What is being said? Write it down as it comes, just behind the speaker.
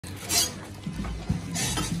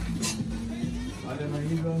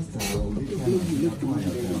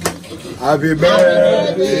Happy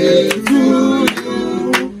birthday to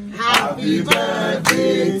you. Happy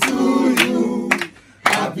birthday to you.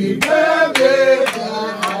 Happy birthday.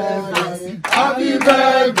 Happy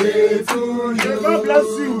birthday to you. God bless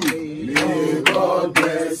you. May God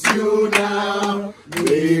bless you now.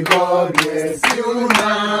 May God bless you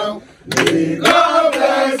now. May God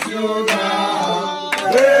bless you now.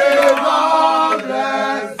 May God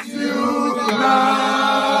bless you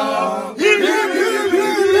now.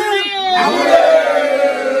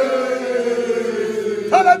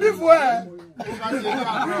 Tell them before.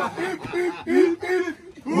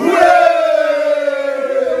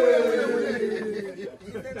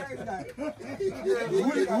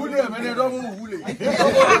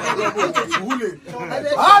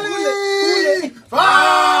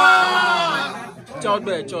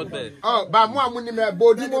 Chotbe. Oh, but Muamuni me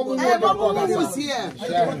body mo here.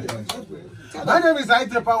 My name is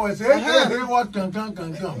Ayitey Powers. Hey, what can come.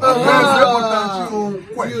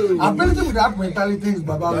 Ability without mentality is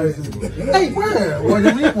Baba. Hey, where? What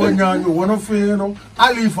you mean when you want to feel, you know,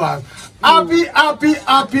 Halifax. Happy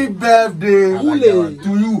birthday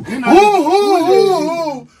to you.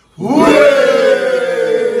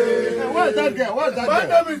 What's that guy? My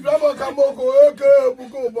name is Bukom Banku.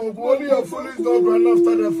 Only a foolish dog ran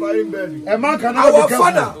after the flying belly. Our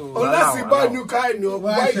father, unless he buy new car,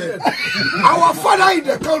 our father in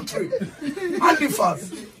the country,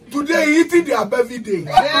 Halifax, today eating their birthday.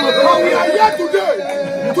 But we are here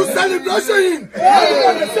today to celebrate him.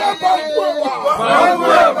 Everybody say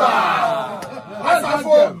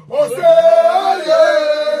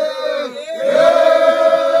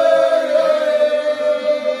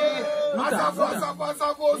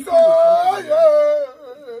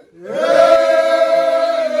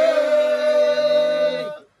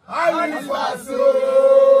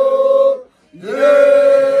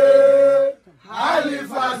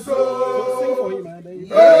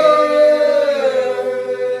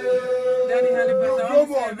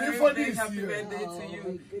happy birthday to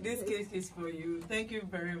you. This cake is for you. Thank you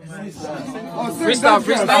very much.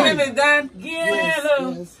 Freestyle. My name is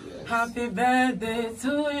Danqauh. Happy birthday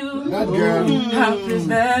to you. Happy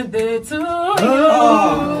birthday to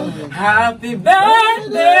you. Happy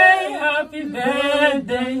birthday. Happy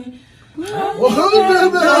birthday.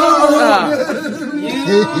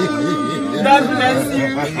 God bless you.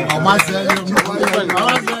 My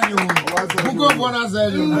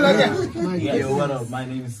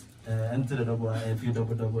name is Efya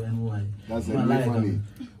Double. That's funny.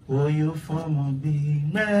 Oh, you from a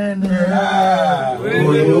big man. Oh,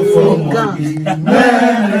 you from a big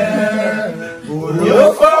man. Oh,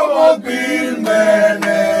 you from a big man.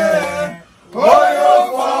 Oh, you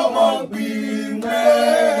from a big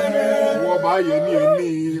man. What about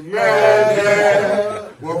you,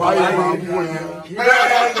 man? What about you,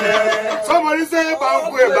 man? Somebody say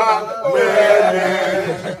Banku man.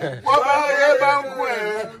 What about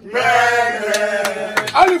Banku man?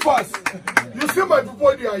 Halifax. You see my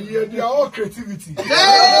people, they are here, they are all creativity.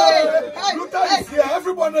 Luther is here,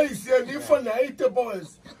 everybody is here, different Ayitey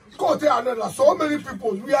Powers. So many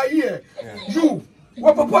people, we are here. You,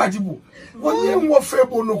 what Papa Ajibu? What name was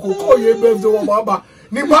Febo no call ye birthday or Baba?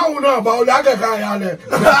 Ni Mauna about Lagakayane.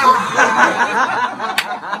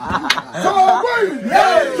 So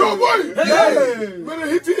boy, when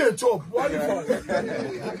hitting a chop,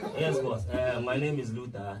 Yes, boss. My name is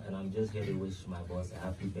Luther, and I'm just here to wish my boss a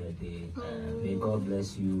happy birthday. May God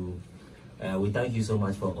bless you. We thank you so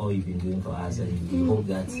much for all you've been doing for us, and we hope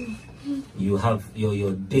that you have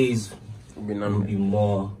your days will be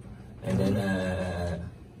more, and then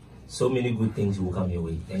so many good things will come your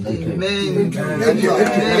way. Thank you. Amen.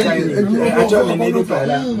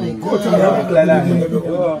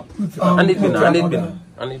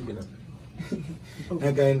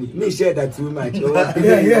 Me share that too much.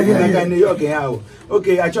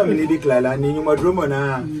 Okay, I told me need declare and you madromo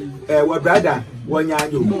na what brother one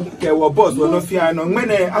yanyu ke what boss will not fear no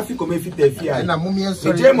many Africa may fit the fear. And I'm of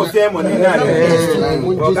them on the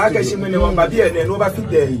one baby and over fit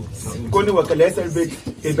day. Going to let's celebrate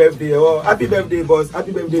a birthday or happy birthday, boss,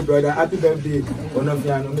 happy birthday, brother, happy birthday. One of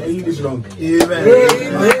you may live long. Amen.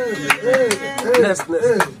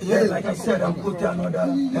 Like I said, I'm good to another,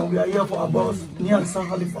 and we are here for our boss, near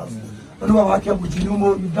Halifax.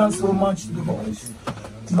 You've done so much to the boys.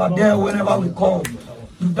 You are there whenever we call.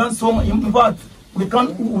 You've done so much. In fact, we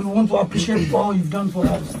want to appreciate all you've done for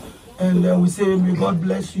us. And we say, may God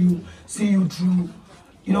bless you, see you through,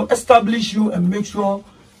 establish you and make sure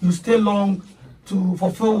you stay long to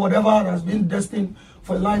fulfill whatever has been destined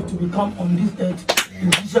for life to become on this earth. In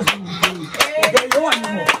Jesus' name we pray. Okay, you know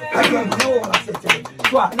what I said.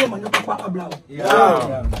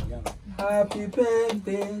 Happy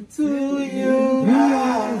birthday to you.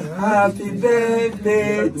 Happy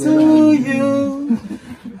birthday to you.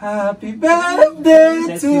 Happy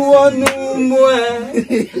birthday to Anamoah.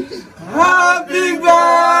 Happy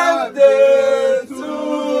birthday to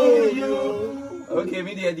you. Okay,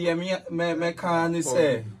 me can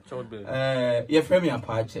say, your friend me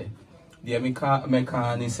Appiah. Me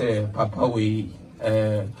can say, Papa we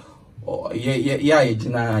yeah,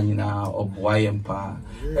 jina obuaye mpa.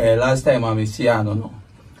 Last time I see no.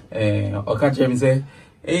 Okache me say,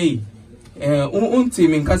 hey, unti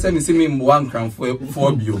min kase me see me one crown for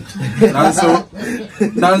bio.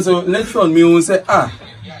 Nanso later on me will say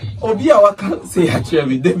Obia waka say actually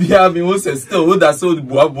me dey bia me will say still who that sold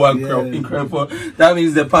boa incredible. That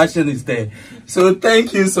means the passion is there. So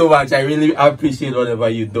thank you so much. I really appreciate whatever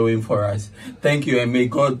you're doing for us. Thank you, and may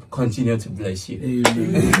God continue to bless you.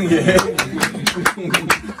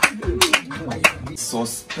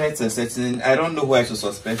 Suspect a certain, I don't know who I should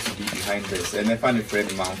suspect to be behind this. And I find a friend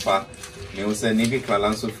in Manfa. They will say maybe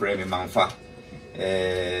Klalanso friend in Manfa.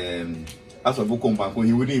 As a Bukom Banku,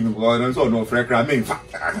 he wouldn't even go on, so no friend on him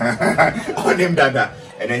dada.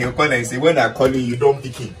 And then he'll call and say, when I call you, don't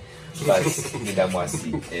pick him. But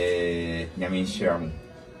Nidamwasi, Yamin Sherm,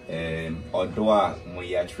 Odoa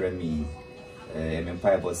Moya Tremi,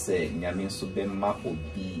 Empire say, Yamin Subema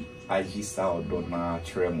Obi, Ajisa Odona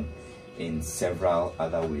Tremu. In several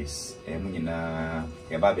other ways. Munina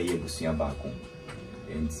yababe yebusuya bako.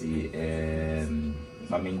 Enti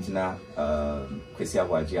mamingina kwesi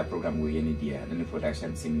awajia program we yeni dia. Nene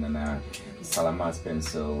production team nana Salama's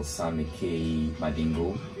Pencil, Sammy, Kayi,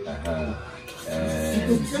 Madingo,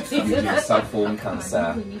 Cellphone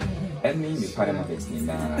Cancer. And me parliament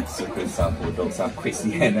nina Secret Sample, Dr.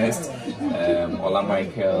 Kwesi Ernest, Ola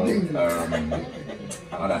Michael,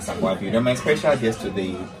 my special guest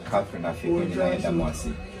today, Catherine Afia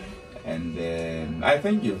Anamoah, and I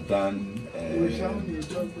think you've done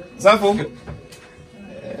Sample.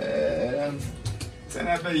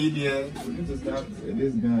 Senator Idia, we need to start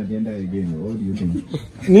this gun agenda again. What do you think?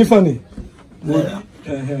 Nifani,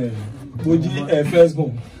 would you first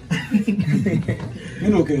born? You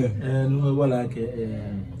know, no, well, like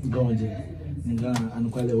Gonje.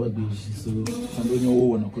 And quite a word, so I don't know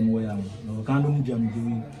one of Kunway. No, can't do jam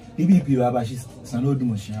doing BBP Abashis, Sanodu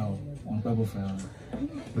Moshao on Purple Fire.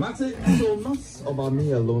 So not about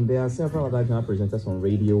me alone. There are several other Ghana presenters on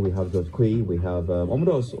radio. We have Kwaku, we have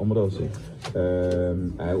Omodoso.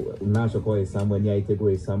 Nashoko is somewhere near Togo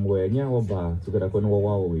is somewhere near Oba. Together, I know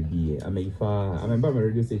what we be. I mean, I remember my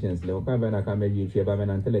radio stations. No, come and I come and YouTube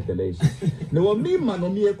and television. No, me man,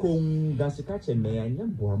 and me come. That's catch me. I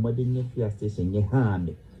am Muhammadin Efya station. Ye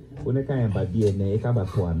hand. One kind of baby and a caba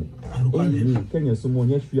Kwami. Oh, can you summon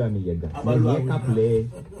your Fiami Yaga? Yaka play,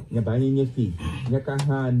 Yabani Yafi,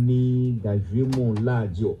 Yakahani, Gajimo,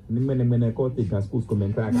 Lajo, Nimene Cote, Gascus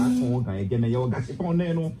Commentator, and again a yoga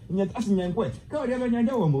Siponeno, yet asking young quite. Go ever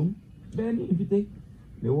Yagamum. Then if you take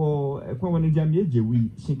the war, a Kwani Jamie,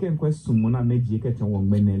 she can question Mona Magic at one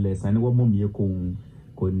meneless and one Mommy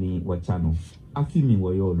Koni Wachano. After me,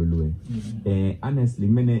 were all the honestly,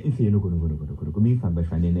 many if you look at me from the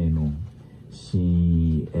Shanino,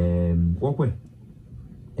 she walkway.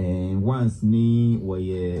 And once me were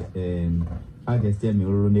I just tell me,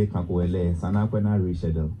 Rune Capoele, Sanapana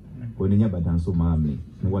reschedule. When you never done so, mammy,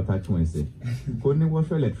 what I say. Couldn't wash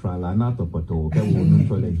a letrala, not a poto, that wouldn't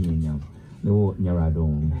tell him. No,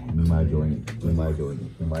 Nyaradon, my joining.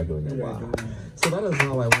 Wow. So that is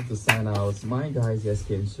how I want to sign out. My guys just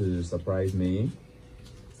came to surprise me.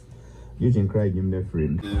 You can cry, give me a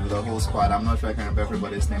friend. The whole squad, I'm not sure I can remember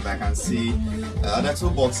everybody's name, but I can see other two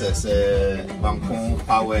boxers, Bukom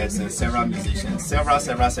Powers and Serwaa musicians. Serwaa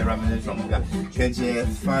musicians from KJ,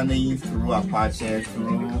 Fanny, through Appiah,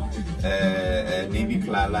 through Navy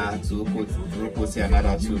Klala, to put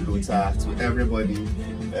another to Luther, to everybody.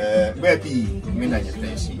 Where be me and your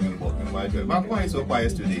friendship? My point is so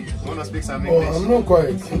quiet today. You want to speak some English? Oh, I'm not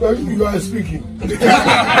quiet. You are speaking.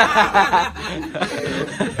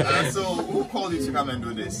 So, who called you to come and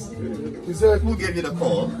do this? He said, who gave you the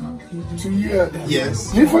call? To hear.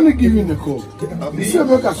 Yes. He finally gave me the call. Okay. He said,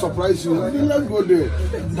 make a surprise you. I said, let's go there.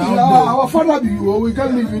 Our father, we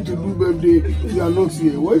can't leave you to do birthday. You are not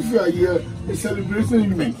here. Well, if you are here, a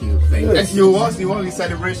celebration. Thank you. Yes. You want the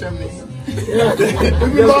celebration? Yeah.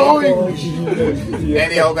 English.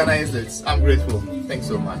 And they organized it. I'm grateful. Thanks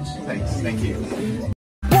so much. Thanks. Thank you.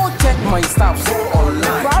 Go check my stuff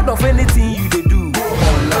online. Proud of anything you do. Go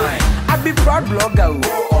online. I be proud blogger. Go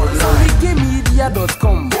online.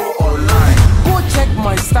 Sammykaymedia.com. Go online. Go check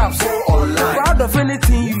my stuff online. Proud of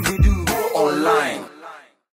anything you do.